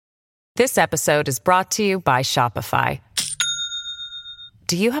This episode is brought to you by Shopify.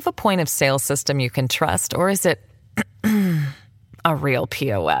 Do you have a point of sale system you can trust, or is it a real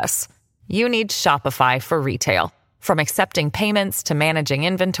POS? You need Shopify for retail. From accepting payments to managing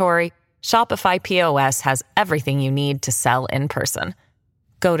inventory, Shopify POS has everything you need to sell in person.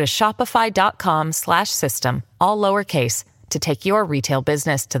 Go to shopify.com/system, all lowercase, to take your retail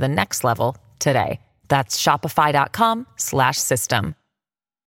business to the next level today. That's shopify.com/system.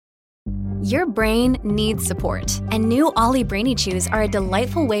 Your brain needs support, and new Ollie Brainy Chews are a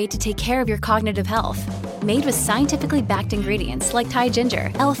delightful way to take care of your cognitive health. Made with scientifically backed ingredients like Thai ginger,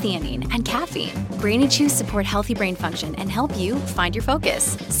 L-theanine, and caffeine, Brainy Chews support healthy brain function and help you find your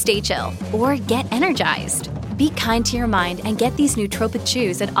focus, stay chill, or get energized. Be kind to your mind and get these nootropic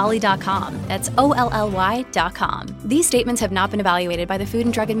chews at ollie.com. That's OLLY.com. These statements have not been evaluated by the Food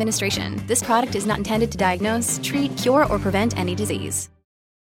and Drug Administration. This product is not intended to diagnose, treat, cure, or prevent any disease.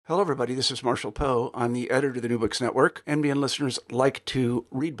 Hello, everybody. This is Marshall Poe. I'm the editor of the New Books Network. NBN listeners like to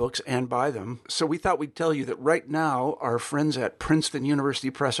read books and buy them. So we thought we'd tell you that right now, our friends at Princeton University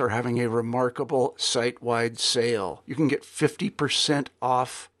Press are having a remarkable site-wide sale. You can get 50%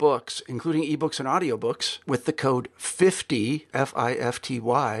 off books, including ebooks and audiobooks, with the code 50,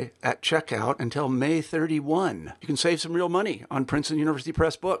 F-I-F-T-Y, at checkout until May 31. You can save some real money on Princeton University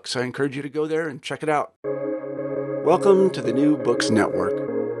Press books. I encourage you to go there and check it out. Welcome to the New Books Network.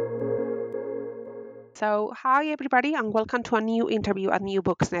 So, hi everybody, and welcome to a new interview at New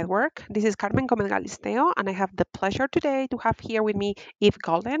Books Network. This is Carmen Gomez Galisteo, and I have the pleasure today to have here with me Eve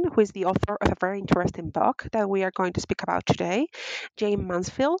Golden, who is the author of a very interesting book that we are going to speak about today, Jayne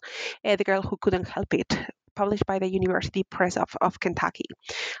Mansfield, The Girl Who Couldn't Help It, published by the University Press of Kentucky.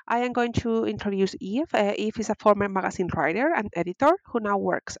 I am going to introduce Eve. Eve is a former magazine writer and editor who now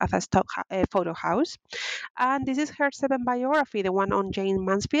works at a stock photo house. And this is her seventh biography, the one on Jayne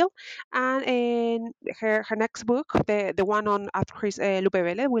Mansfield. And in her next book, the one on actress Lupe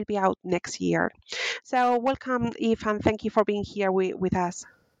Vélez, will be out next year. So welcome, Eve, and thank you for being here with us.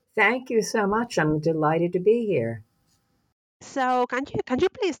 Thank you so much. I'm delighted to be here. So can you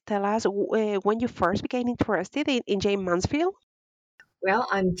please tell us when you first became interested in Jayne Mansfield? Well,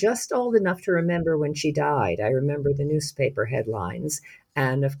 I'm just old enough to remember when she died. I remember the newspaper headlines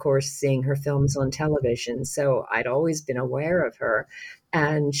and, of course, seeing her films on television. So I'd always been aware of her.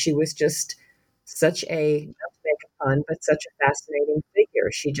 And she was just such a, not to make a pun, but such a fascinating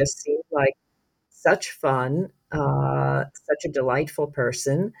figure. She just seemed like such fun, such a delightful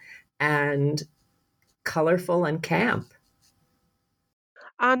person, and colorful and camp.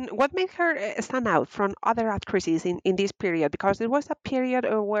 And what made her stand out from other actresses in this period? Because it was a period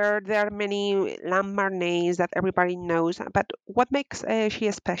where there are many landmark names that everybody knows. But what makes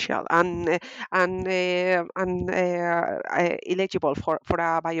she special and eligible for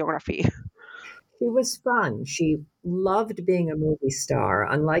a biography? She was fun. She loved being a movie star.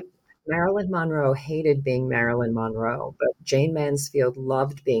 Unlike Marilyn Monroe hated being Marilyn Monroe, but Jayne Mansfield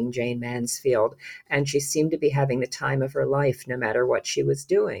loved being Jayne Mansfield, and she seemed to be having the time of her life no matter what she was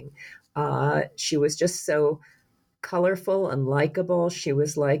doing. She was just so colorful and likable. She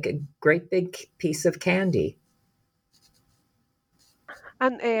was like a great big piece of candy.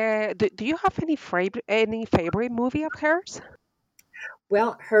 And do you have any favorite movie of hers?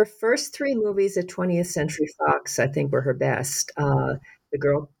 Well, her first three movies at 20th Century Fox, I think, were her best. The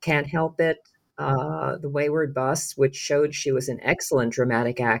Girl Can't Help It, The Wayward Bus, which showed she was an excellent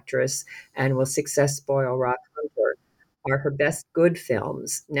dramatic actress, and Will Success Spoil Rock Hunter, are her best good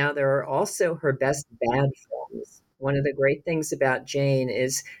films. Now, there are also her best bad films. One of the great things about Jayne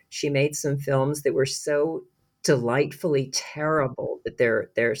is she made some films that were so delightfully terrible that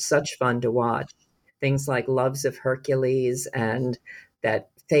they're such fun to watch. Things like Loves of Hercules and that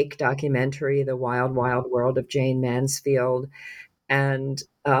fake documentary, The Wild, Wild World of Jayne Mansfield. And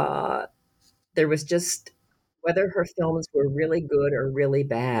there was just, whether her films were really good or really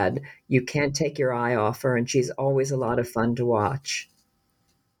bad, you can't take your eye off her, and she's always a lot of fun to watch.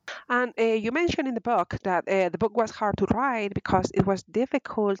 And you mentioned in the book that the book was hard to write because it was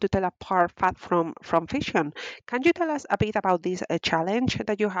difficult to tell apart fact from fiction. Can you tell us a bit about this challenge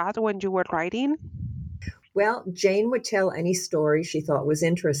that you had when you were writing? Well, Jayne would tell any story she thought was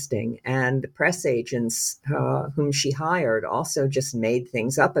interesting, and the press agents whom she hired also just made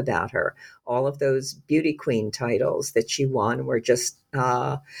things up about her. All of those beauty queen titles that she won were just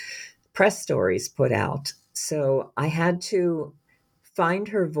press stories put out. So I had to find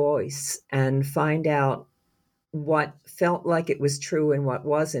her voice and find out what felt like it was true and what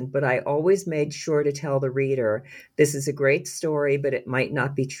wasn't. But I always made sure to tell the reader, this is a great story, but it might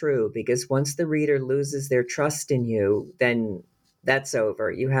not be true, because once the reader loses their trust in you, then that's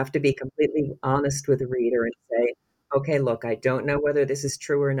over. You have to be completely honest with the reader and say, okay, look, I don't know whether this is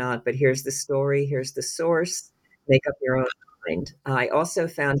true or not, but here's the story, here's the source, make up your own mind. I also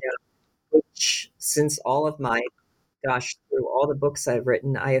found out which, since all of my, gosh, through all the books I've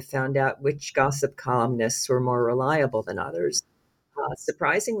written, I have found out which gossip columnists were more reliable than others.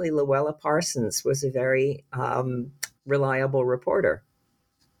 Surprisingly, Luella Parsons was a very reliable reporter.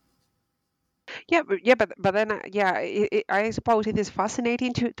 But then I suppose it is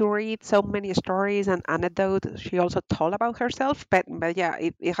fascinating to read so many stories and anecdotes she also told about herself. But yeah,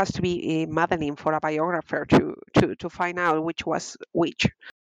 it has to be maddening for a biographer to find out which was which.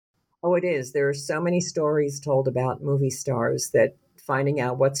 Oh, it is. There are so many stories told about movie stars that finding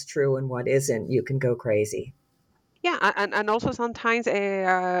out what's true and what isn't, you can go crazy. Yeah, and also sometimes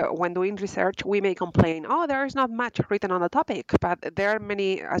when doing research, we may complain, oh, there is not much written on the topic, but there are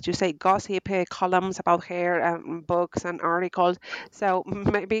many, as you say, gossip columns about hair, books and articles. So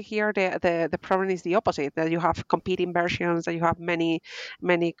maybe here the problem is the opposite, that you have competing versions, that you have many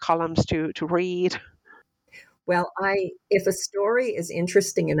columns to read. Well, if a story is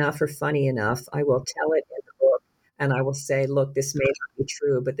interesting enough or funny enough, I will tell it in the book and I will say, look, this may not be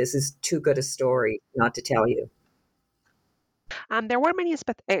true, but this is too good a story not to tell you. And there were many.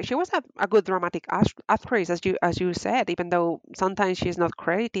 She was a good dramatic actress, as you said, even though sometimes she's not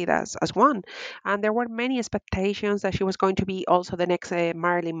credited as one. And there were many expectations that she was going to be also the next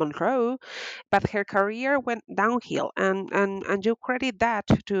Marilyn Monroe, but her career went downhill. And you credit that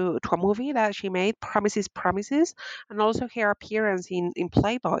to a movie that she made, Promises, Promises, and also her appearance in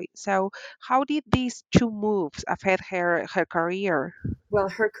Playboy. So how did these two moves affect her career? Well,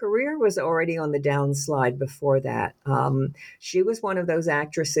 her career was already on the downslide before that. She was one of those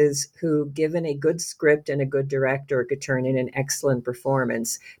actresses who, given a good script and a good director, could turn in an excellent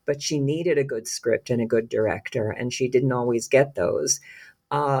performance, but she needed a good script and a good director, and she didn't always get those.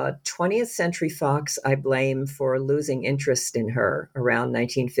 20th Century Fox, I blame for losing interest in her around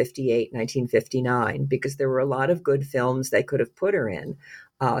 1958, 1959, because there were a lot of good films they could have put her in.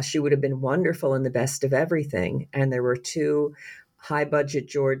 She would have been wonderful in The Best of Everything, and there were two high-budget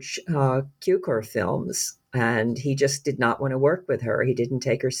George Cukor films, and he just did not want to work with her. He didn't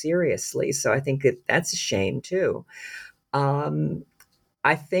take her seriously, so I think that's a shame, too.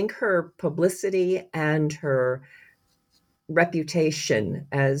 I think her publicity and her reputation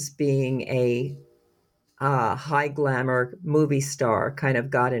as being a high glamour movie star kind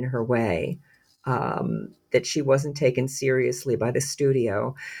of got in her way, that she wasn't taken seriously by the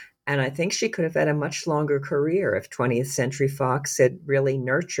studio. And I think she could have had a much longer career if 20th Century Fox had really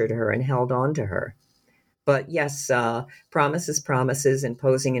nurtured her and held on to her. But yes, Promises, Promises, and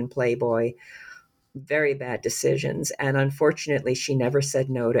posing in Playboy, very bad decisions. And unfortunately, she never said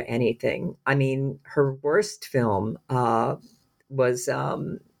no to anything. I mean, her worst film was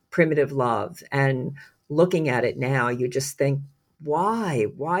Primitive Love. And looking at it now, you just think, why?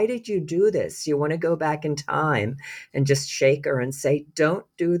 Why did you do this? You want to go back in time and just shake her and say, don't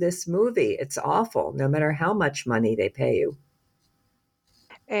do this movie. It's awful, no matter how much money they pay you.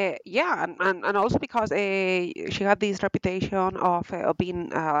 And also because she had this reputation of being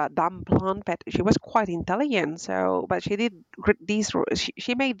dumb blonde, but she was quite intelligent. So, but she did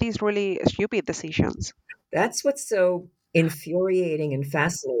she made these really stupid decisions. That's what's so infuriating and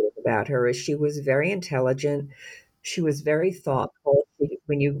fascinating about her is she was very intelligent. She was very thoughtful.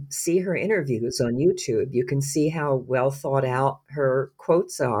 When you see her interviews on YouTube, you can see how well thought out her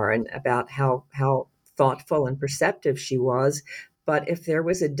quotes are and about how thoughtful and perceptive she was. But if there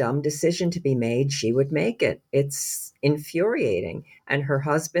was a dumb decision to be made, she would make it. It's infuriating. And her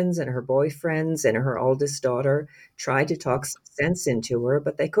husbands and her boyfriends and her oldest daughter tried to talk some sense into her,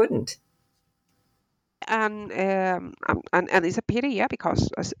 but they couldn't. And it's a pity, yeah, because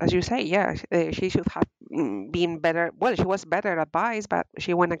as you say, yeah, she should have been better. Well, she was better advice, but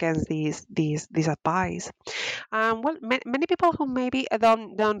she went against these advice. Well, many people who maybe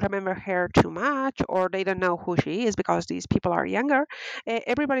don't remember her too much, or they don't know who she is because these people are younger.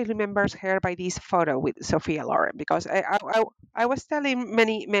 Everybody remembers her by this photo with Sophia Loren, because I was telling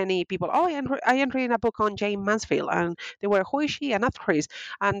many people, oh, I am reading a book on Jane Mansfield, and they were, who is she? An actress.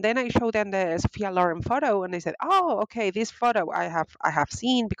 And then I showed them the Sophia Loren photo, and they said, "Oh, okay, this photo I have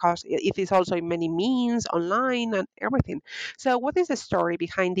seen because it is also in many memes online and everything." So, what is the story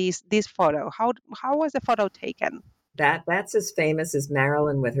behind this photo? How was the photo taken? That's as famous as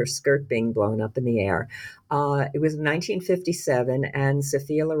Marilyn with her skirt being blown up in the air. It was 1957, and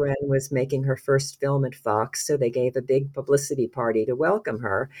Sophia Loren was making her first film at Fox, so they gave a big publicity party to welcome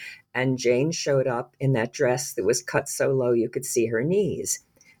her. And Jane showed up in that dress that was cut so low you could see her knees.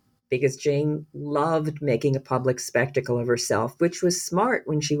 because Jane loved making a public spectacle of herself, which was smart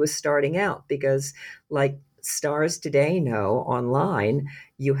when she was starting out, because like stars today know online,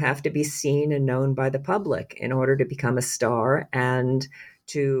 you have to be seen and known by the public in order to become a star and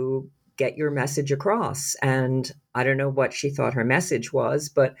to get your message across. And I don't know what she thought her message was,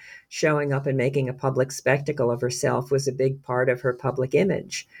 but showing up and making a public spectacle of herself was a big part of her public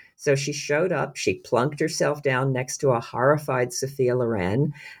image. So she showed up, she plunked herself down next to a horrified Sophia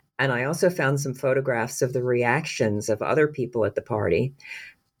Loren. And I also found some photographs of the reactions of other people at the party.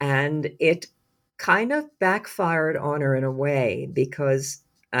 And it kind of backfired on her in a way, because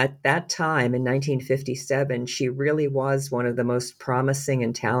at that time in 1957, she really was one of the most promising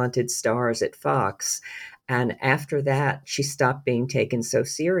and talented stars at Fox. And after that, she stopped being taken so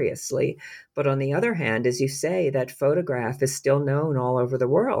seriously. But on the other hand, as you say, that photograph is still known all over the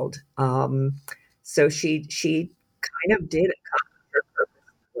world. So she kind of did accomplish her purpose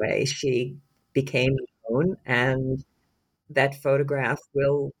in a way. She became known, and that photograph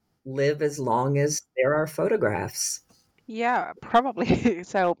will live as long as there are photographs. Yeah, probably.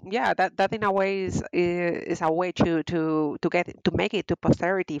 So yeah, that in a way is a way to get it, to make it to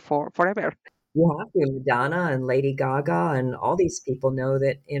posterity for forever. You have to. Madonna and Lady Gaga and all these people know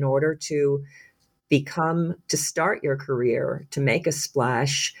that in order to start your career, to make a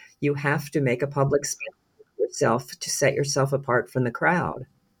splash, you have to make a public spectacle of yourself to set yourself apart from the crowd.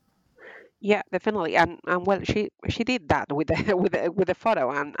 Yeah, definitely, and well, she did that with the with the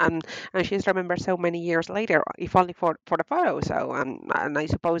photo, and she's remembered so many years later, if only for the photo. So and I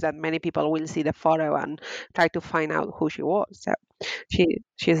suppose that many people will see the photo and try to find out who she was. So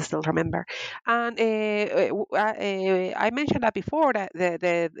she's still remembered. And I mentioned that before, that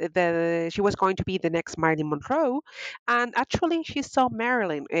the she was going to be the next Marilyn Monroe, and actually she saw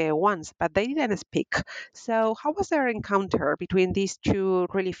Marilyn once, but they didn't speak. So, how was their encounter between these two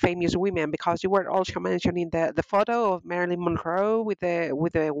really famous women? Because you were also mentioning the photo of Marilyn Monroe with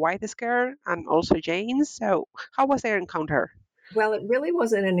the white skirt, and also Jane. So, how was their encounter? Well, it really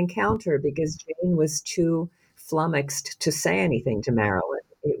wasn't an encounter because Jane was too flummoxed to say anything to Marilyn.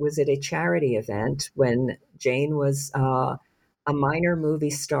 It was at a charity event when Jane was a minor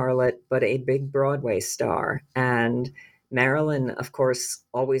movie starlet, but a big Broadway star. And Marilyn, of course,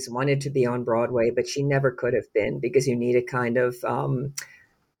 always wanted to be on Broadway, but she never could have been, because you need a kind of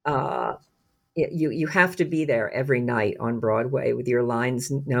uh, you have to be there every night on Broadway with your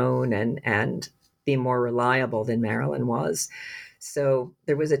lines known and be more reliable than Marilyn was. So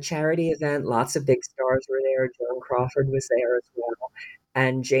there was a charity event. Lots of big stars were there. Joan Crawford was there as well.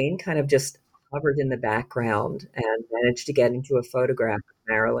 And Jane kind of just hovered in the background and managed to get into a photograph of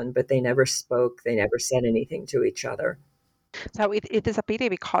Marilyn, but they never spoke. They never said anything to each other. So it is a pity,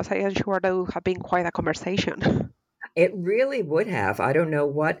 because I am sure that would have been quite a conversation. It really would have. I don't know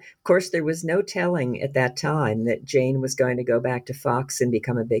what. Of course, there was no telling at that time that Jane was going to go back to Fox and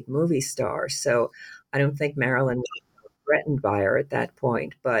become a big movie star. So I don't think Marilyn was threatened by her at that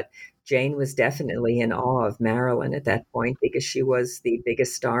point. But Jane was definitely in awe of Marilyn at that point, because she was the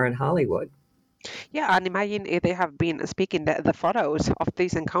biggest star in Hollywood. Yeah, and imagine if they have been speaking, the photos of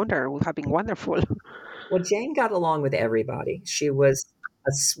this encounter would have been wonderful. Well, Jane got along with everybody. She was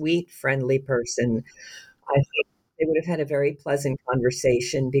a sweet, friendly person. I think they would have had a very pleasant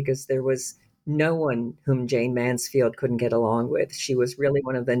conversation, because there was no one whom Jane Mansfield couldn't get along with. She was really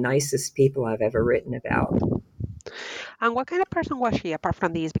one of the nicest people I've ever written about. And what kind of person was she apart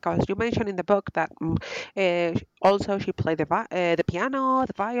from this? Because you mentioned in the book that also she played the piano,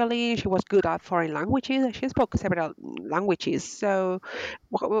 the violin. She was good at foreign languages. She spoke several languages. So,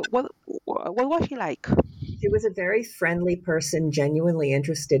 what was she like? She was a very friendly person, genuinely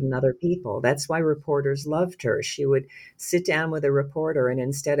interested in other people. That's why reporters loved her. She would sit down with a reporter, and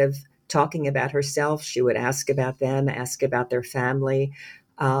instead of talking about herself, she would ask about them, ask about their family.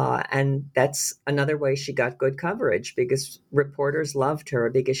 And that's another way she got good coverage, because reporters loved her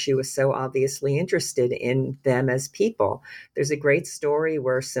because she was so obviously interested in them as people. There's a great story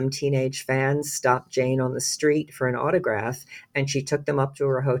where some teenage fans stopped Jane on the street for an autograph, and she took them up to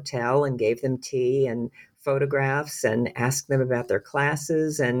her hotel and gave them tea and photographs and asked them about their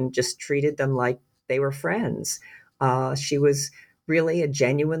classes and just treated them like they were friends. She was really a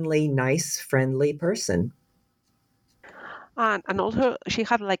genuinely nice, friendly person. And also, she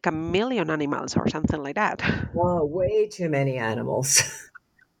had like a million animals or something like that. Oh, way too many animals.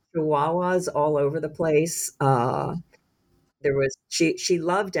 Chihuahuas all over the place. She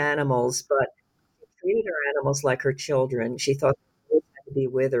loved animals, but she treated her animals like her children. She thought they always had to be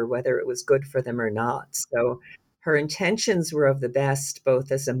with her, whether it was good for them or not. So her intentions were of the best,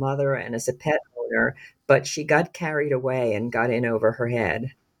 both as a mother and as a pet owner, but she got carried away and got in over her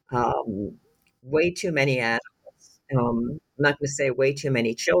head. Way too many animals. I'm not going to say way too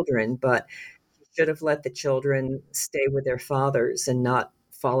many children, but she should have let the children stay with their fathers and not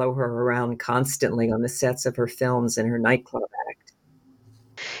follow her around constantly on the sets of her films and her nightclub act.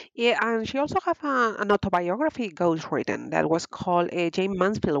 Yeah, and she also have an autobiography ghostwritten that was called Jane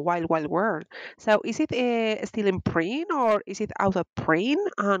Mansfield Wild Wild World. So is it still in print or is it out of print?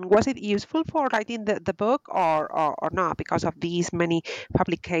 And was it useful for writing the book or not because of these many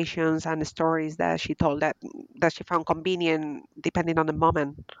publications and stories that she told that she found convenient depending on the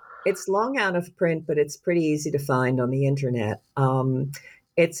moment? It's long out of print, but it's pretty easy to find on the internet.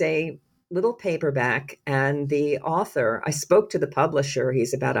 It's a little paperback, and the author, I spoke to the publisher,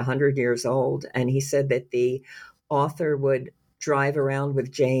 he's about 100 years old, and he said that the author would drive around with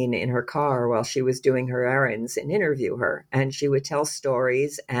Jane in her car while she was doing her errands and interview her. And she would tell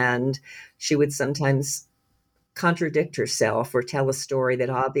stories, and she would sometimes contradict herself or tell a story that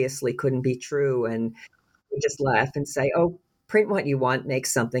obviously couldn't be true. And we just laugh and say, oh, print what you want, make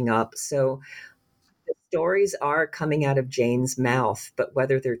something up. So the stories are coming out of Jane's mouth, but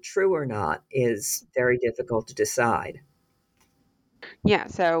whether they're true or not is very difficult to decide. Yeah,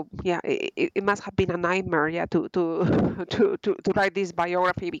 so yeah, it must have been a nightmare, yeah, to write this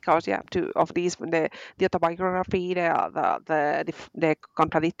biography because yeah, to of this the autobiography, the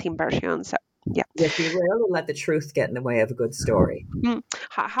contradicting versions. So, yeah. Yes, you rarely let the truth get in the way of a good story.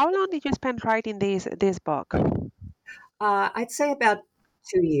 How long did you spend writing this book? I'd say about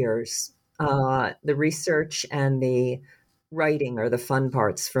 2 years. The research and the writing are the fun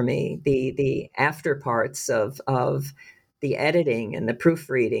parts for me. The after parts of the editing and the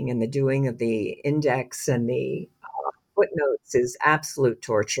proofreading and the doing of the index and the footnotes is absolute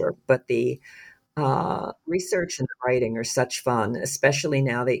torture. But the research and the writing are such fun, especially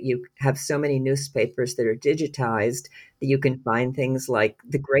now that you have so many newspapers that are digitized that you can find things like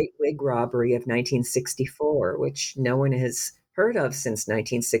the Great Wig Robbery of 1964, which no one has heard of since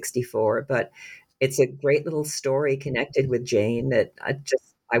 1964, but it's a great little story connected with Jane that I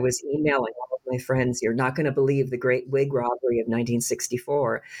was emailing all of my friends, you're not going to believe the Great Wig Robbery of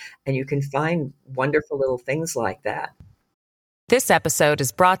 1964. And you can find wonderful little things like that. This episode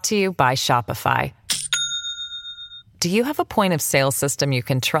is brought to you by Shopify. Do you have a point of sale system you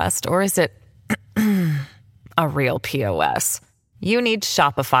can trust, or is it a real POS? You need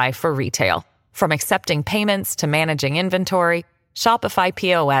Shopify for retail. From accepting payments to managing inventory, Shopify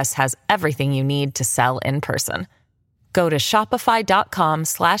POS has everything you need to sell in person. Go to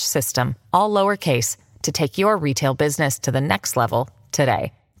shopify.com/system, all lowercase, to take your retail business to the next level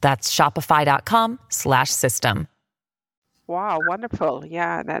today. That's shopify.com/system. Wow, wonderful.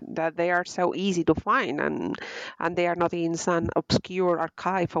 Yeah, that they are so easy to find and they are not in some obscure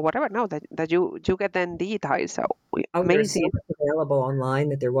archive or whatever. No, that you get them digitized. So amazing. There's so much available online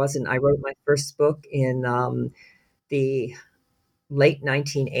that there wasn't. I wrote my first book in the late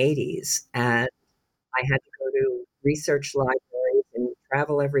 1980s, and I had to go to research libraries and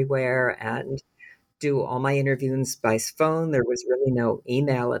travel everywhere and do all my interviews by phone. There was really no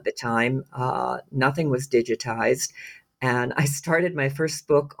email at the time. Nothing was digitized. And I started my first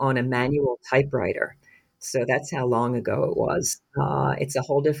book on a manual typewriter. So that's how long ago it was. It's a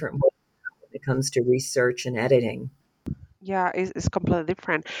whole different world when it comes to research and editing. Yeah, it's completely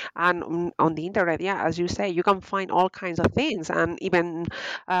different. And on the internet, yeah, as you say, you can find all kinds of things. And even,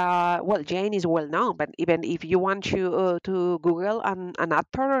 well, Jane is well known, but even if you want to Google an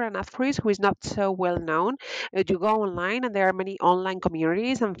actor or an actress who is not so well known, you go online and there are many online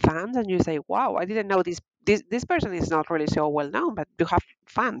communities and fans, and you say, wow, I didn't know this person is not really so well known, but you have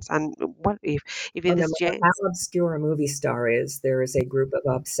fans. And what if it No is matter Jane? how obscure a movie star is, there is a group of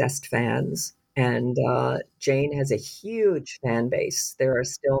obsessed fans. And Jane has a huge fan base. There are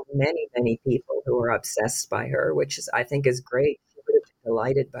still many, many people who are obsessed by her, which I think is great. She would have been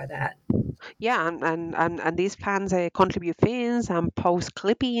delighted by that. Yeah, and these fans contribute things and post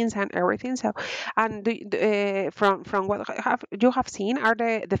clippings and everything. So, and from what you have seen, are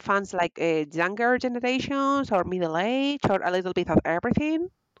the fans like younger generations or middle age or a little bit of everything?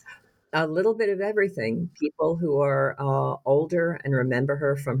 A little bit of everything. People who are older and remember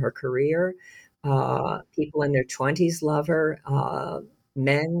her from her career. People in their 20s love her.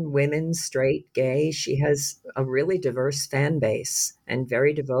 Men, women, straight, gay. She has a really diverse fan base and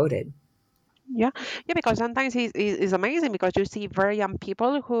very devoted. Yeah, because sometimes it's amazing because you see very young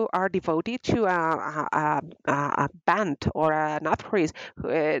people who are devoted to a band or an actress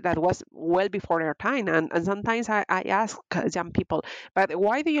that was well before their time. And sometimes I ask young people, but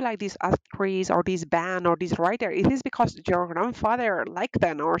why do you like this actress or this band or this writer? Is this because your grandfather liked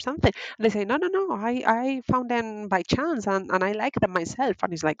them or something? And they say, no, no, no, I found them by chance and I like them myself.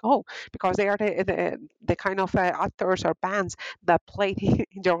 And it's like, oh, because they are the kind of actors or bands that played in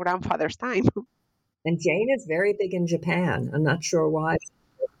your grandfather's time. And Jane is very big in Japan. I'm not sure why.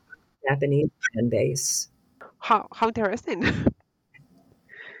 Japanese fan base. How interesting.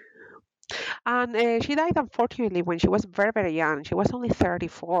 And she died unfortunately when she was very, very young. She was only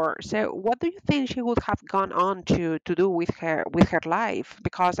 34. So what do you think she would have gone on to do with her life?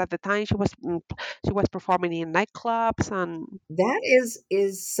 Because at the time she was performing in nightclubs and That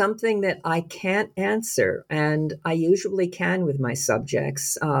is something that I can't answer, and I usually can with my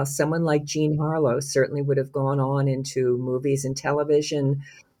subjects. Someone like Jean Harlow certainly would have gone on into movies and television.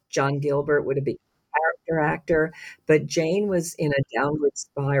 John Gilbert would have been a character actor, but Jane was in a downward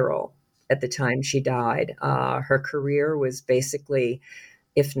spiral at the time she died. Her career was basically,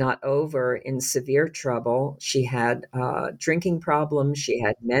 if not over, in severe trouble. She had drinking problems, she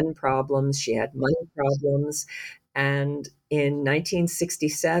had men problems, she had money problems. And in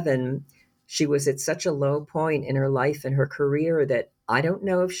 1967, she was at such a low point in her life and her career that I don't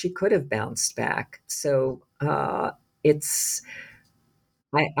know if she could have bounced back. So it's,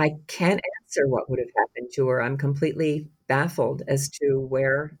 I can't answer what would have happened to her. I'm completely baffled as to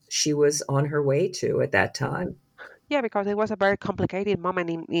where she was on her way to at that time. yeah, because it was a very complicated moment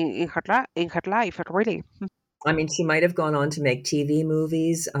in in her life, really. I mean, she might have gone on to make TV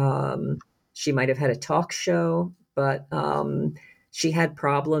movies. She might have had a talk show, but she had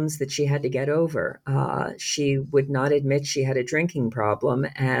problems that she had to get over. She would not admit she had a drinking problem,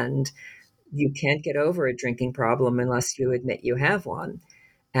 and you can't get over a drinking problem unless you admit you have one.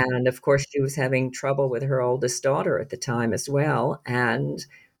 And of course, she was having trouble with her oldest daughter at the time as well. And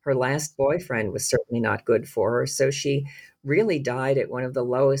her last boyfriend was certainly not good for her. So she really died at one of the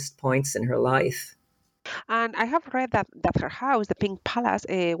lowest points in her life. And I have read that her house, the Pink Palace,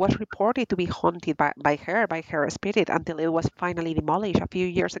 was reported to be haunted by her spirit until it was finally demolished a few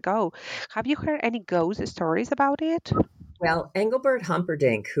years ago. Have you heard any ghost stories about it? Well, Engelbert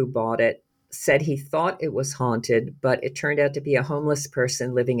Humperdinck, who bought it, said he thought it was haunted, but it turned out to be a homeless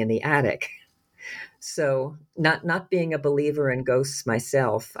person living in the attic. So, not being a believer in ghosts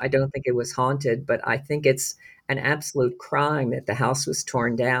myself, I don't think it was haunted, but I think it's an absolute crime that the house was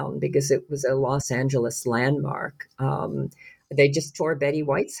torn down because it was a Los Angeles landmark. They just tore Betty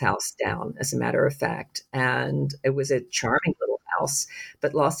White's house down, as a matter of fact, and it was a charming little house.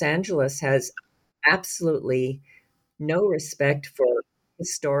 But Los Angeles has absolutely no respect for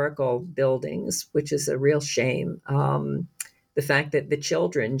historical buildings, which is a real shame. The fact that the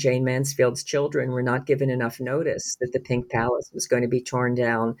children, Jane Mansfield's children, were not given enough notice that the Pink Palace was going to be torn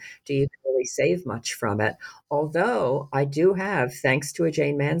down to even really save much from it. Although I do have, thanks to a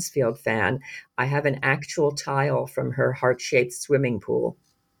Jane Mansfield fan, I have an actual tile from her heart-shaped swimming pool.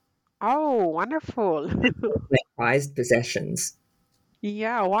 Oh, wonderful. My prized possessions.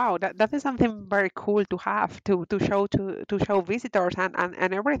 Yeah, wow. That is something very cool to have to show visitors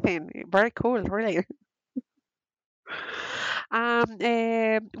and everything. Very cool, really.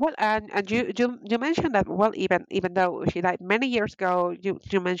 Well, and you mentioned that, well, even though she died many years ago,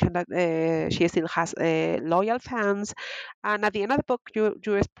 you mentioned that she still has loyal fans, and at the end of the book,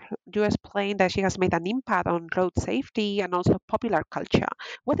 you explain that she has made an impact on road safety and also popular culture.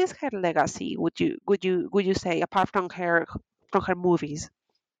 What is her legacy? Would you say, apart from her movies?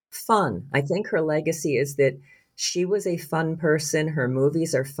 Fun. I think her legacy is that she was a fun person. Her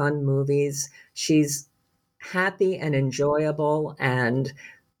movies are fun movies. She's happy and enjoyable and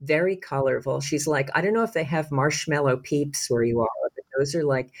very colorful. She's like, I don't know if they have marshmallow peeps where you are, but those are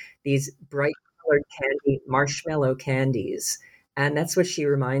like these bright colored candy, marshmallow candies. And that's what she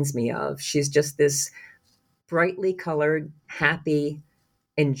reminds me of. She's just this brightly colored, happy,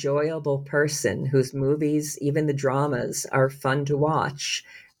 enjoyable person whose movies, even the dramas, are fun to watch.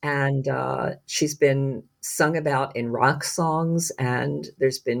 And she's been sung about in rock songs, and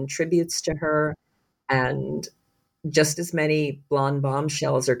there's been tributes to her. And just as many blonde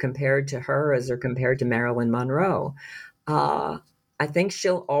bombshells are compared to her as are compared to Marilyn Monroe. Uh, I think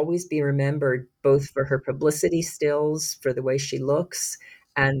she'll always be remembered both for her publicity stills, for the way she looks,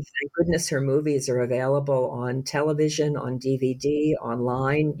 and thank goodness her movies are available on television, on DVD,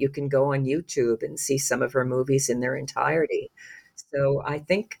 online. You can go on YouTube and see some of her movies in their entirety. So I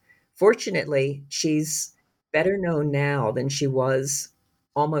think, fortunately, she's better known now than she was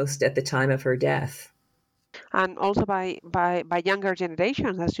almost at the time of her death. And also by younger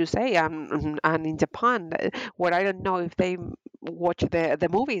generations, as you say, and in Japan, where I don't know if they watch the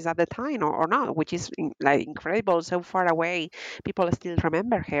movies at the time or not, which is like incredible. So far away, people still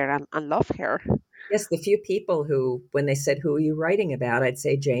remember her and love her. Yes, the few people who, when they said, "Who are you writing about?" I'd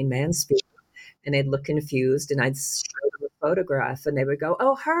say Jane Mansfield, and they'd look confused, and I'd show them a photograph, and they would go,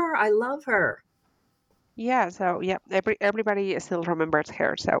 "Oh, her! I love her." Yeah, so yeah, everybody still remembers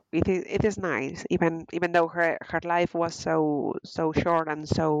her. So it is nice, even though her life was so short and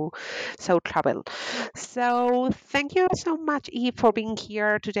so troubled. So thank you so much, Eve, for being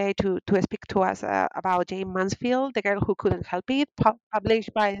here today to speak to us about Jane Mansfield, the girl who couldn't help it,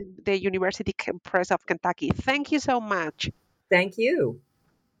 published by the University Press of Kentucky. Thank you so much. Thank you.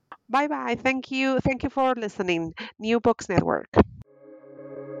 Bye bye. Thank you for listening. New Books Network.